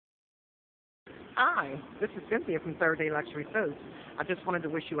Hi, this is Cynthia from Third Day Luxury Soaps. I just wanted to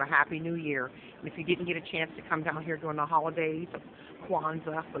wish you a happy new year. And if you didn't get a chance to come down here during the holidays of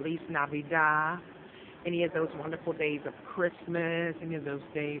Kwanzaa, Feliz Navidad, any of those wonderful days of Christmas, any of those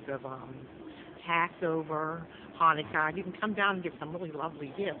days of Passover, Hanukkah, you can come down and get some really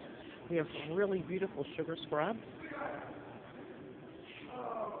lovely gifts. We have some really beautiful sugar scrubs,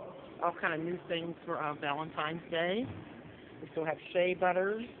 all kind of new things for Valentine's Day. We still have shea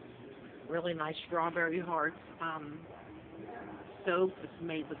butters, really nice strawberry hearts soap that's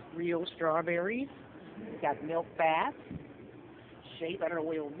made with real strawberries. We've got milk bath, shea butter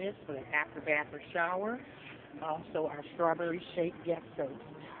oil mist for an after bath or shower. Also our strawberry shake guest soaps.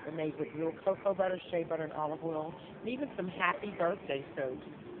 They're made with real cocoa butter, shea butter, and olive oil, and even some happy birthday soaps.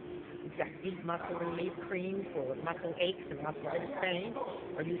 We've got deep muscle relief cream for muscle aches and arthritis pain.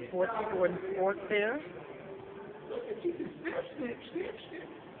 Are you sports people in sports there?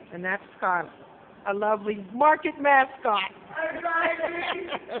 And that's Scott, a lovely market mascot.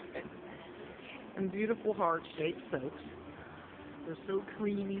 And beautiful heart-shaped soaps. They're so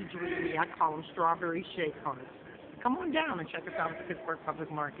creamy, dreamy. I call them strawberry shake hearts. Come on down and check us out at the Pittsburgh Public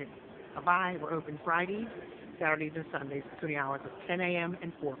Market. Bye. We're open Fridays, Saturdays, and Sundays between the hours of 10 a.m.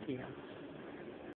 and 4 p.m.